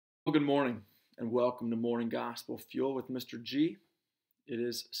Well, good morning and welcome to Morning Gospel Fuel with Mr. G. It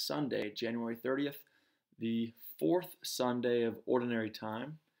is Sunday, January 30th, the fourth Sunday of Ordinary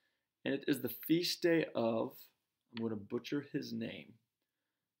Time, and it is the feast day of, I'm going to butcher his name,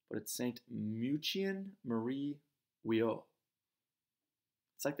 but it's Saint Mutien-Marie Wiaux.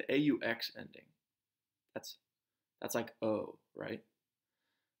 It's like the AUX ending. That's like O, right?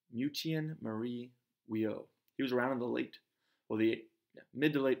 Mutien-Marie Wiaux. He was around in the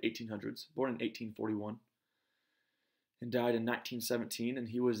mid to late 1800s, born in 1841, and died in 1917. And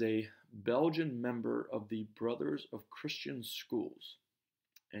he was a Belgian member of the Brothers of Christian Schools.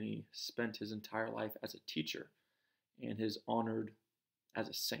 And he spent his entire life as a teacher and is honored as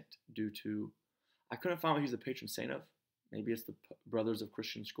a saint due to, I couldn't find what he's the patron saint of. Maybe it's the Brothers of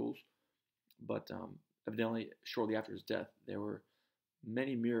Christian Schools. But evidently, shortly after his death, there were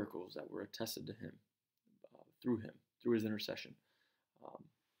many miracles that were attested to him, through his intercession.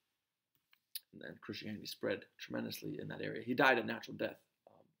 And then Christianity spread tremendously in that area. He died a natural death.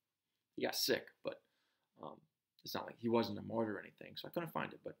 He got sick, but it's not like he wasn't a martyr or anything. So I couldn't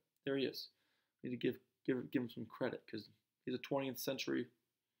find it, but there he is. I need to give him some credit because he's a 20th century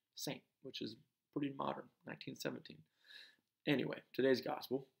saint, which is pretty modern, 1917. Anyway, today's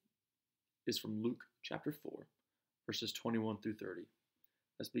gospel is from Luke chapter 4, verses 21 through 30.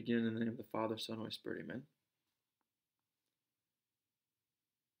 Let's begin in the name of the Father, Son, and Holy Spirit. Amen.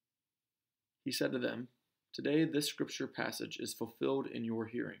 He said to them, "Today this scripture passage is fulfilled in your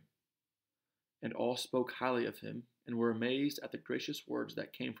hearing." And all spoke highly of him, and were amazed at the gracious words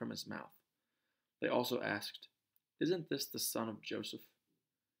that came from his mouth. They also asked, "Isn't this the son of Joseph?"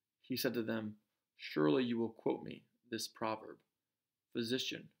 He said to them, "Surely you will quote me this proverb,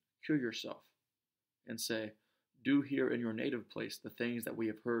 'Physician, cure yourself,' and say, 'Do here in your native place the things that we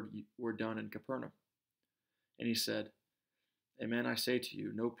have heard were done in Capernaum.'" And he said, "Amen, I say to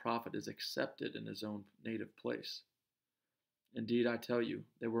you, no prophet is accepted in his own native place. Indeed, I tell you,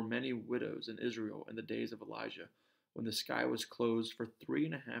 there were many widows in Israel in the days of Elijah, when the sky was closed for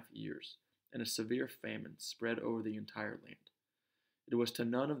 3.5 years, and a severe famine spread over the entire land. It was to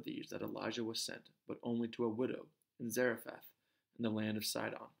none of these that Elijah was sent, but only to a widow in Zarephath, in the land of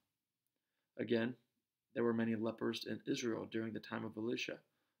Sidon. Again, there were many lepers in Israel during the time of Elisha,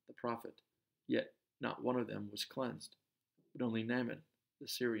 the prophet, yet not one of them was cleansed, but only Naaman, the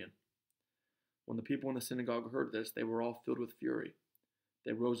Syrian. When the people in the synagogue heard this, they were all filled with fury.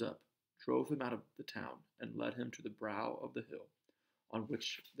 They rose up, drove him out of the town, and led him to the brow of the hill on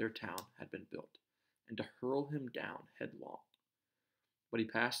which their town had been built, and to hurl him down headlong. But he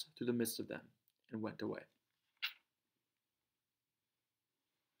passed through the midst of them and went away."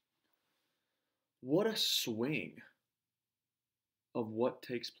 What a swing of what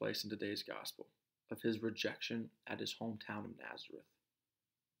takes place in today's gospel, of his rejection at his hometown of Nazareth.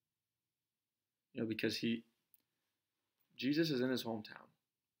 Because Jesus is in his hometown,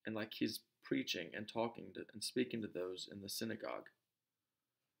 and like he's preaching and talking to and speaking to those in the synagogue,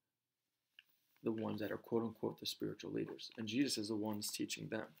 the ones that are quote unquote the spiritual leaders, and Jesus is the ones teaching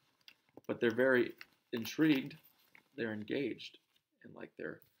them. But they're very intrigued, they're engaged, and like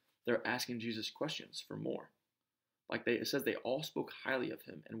they're asking Jesus questions for more. It says they all spoke highly of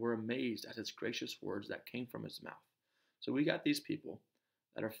him and were amazed at his gracious words that came from his mouth. So we got these people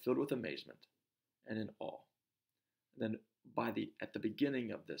that are filled with amazement and in awe. And then at the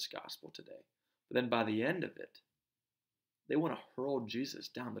beginning of this gospel today, but then by the end of it, they want to hurl Jesus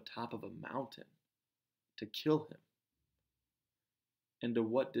down the top of a mountain to kill him. And to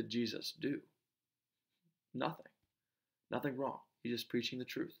what did Jesus do? Nothing. Nothing wrong. He's just preaching the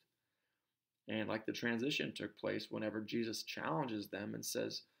truth. And the transition took place whenever Jesus challenges them and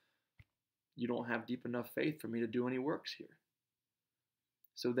says, "You don't have deep enough faith for me to do any works here."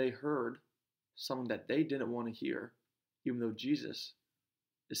 So they heard something that they didn't want to hear, even though Jesus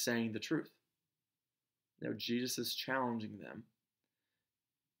is saying the truth. Jesus is challenging them,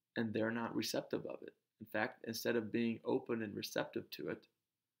 and they're not receptive of it. In fact, instead of being open and receptive to it,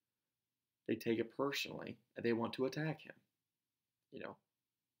 they take it personally, and they want to attack him.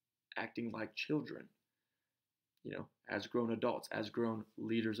 Acting like children, as grown adults, as grown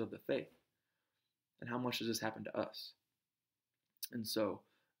leaders of the faith. And how much does this happen to us? And so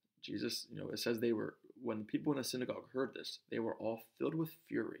Jesus, it says when the people in the synagogue heard this, they were all filled with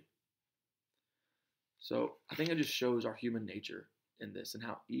fury. So I think it just shows our human nature in this and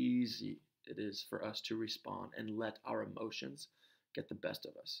how easy it is for us to respond and let our emotions get the best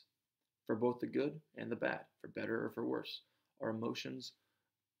of us, for both the good and the bad, for better or for worse. Our emotions,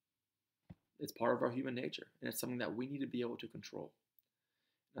 it's part of our human nature, and it's something that we need to be able to control.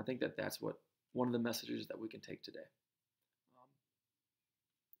 And I think that that's one of the messages that we can take today.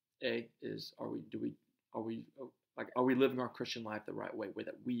 is are we living our Christian life the right way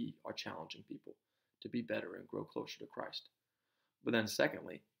that we are challenging people to be better and grow closer to Christ? But then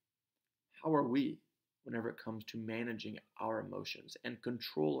secondly, how are we whenever it comes to managing our emotions and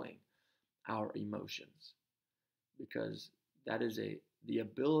controlling our emotions? Because that is the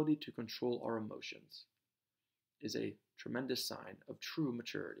ability to control our emotions is a tremendous sign of true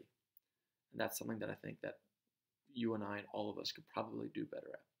maturity. And that's something that I think that you and I and all of us could probably do better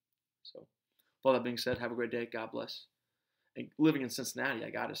at. So, with all that being said, have a great day. God bless. And living in Cincinnati, I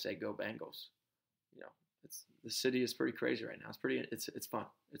gotta say, go Bengals. You know, the city is pretty crazy right now. It's fun.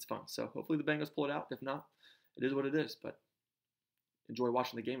 It's fun. So hopefully the Bengals pull it out. If not, it is what it is. But enjoy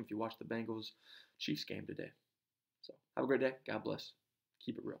watching the game if you watch the Bengals Chiefs game today. So have a great day. God bless.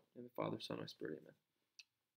 Keep it real. In the Father, Son, and Spirit. Amen.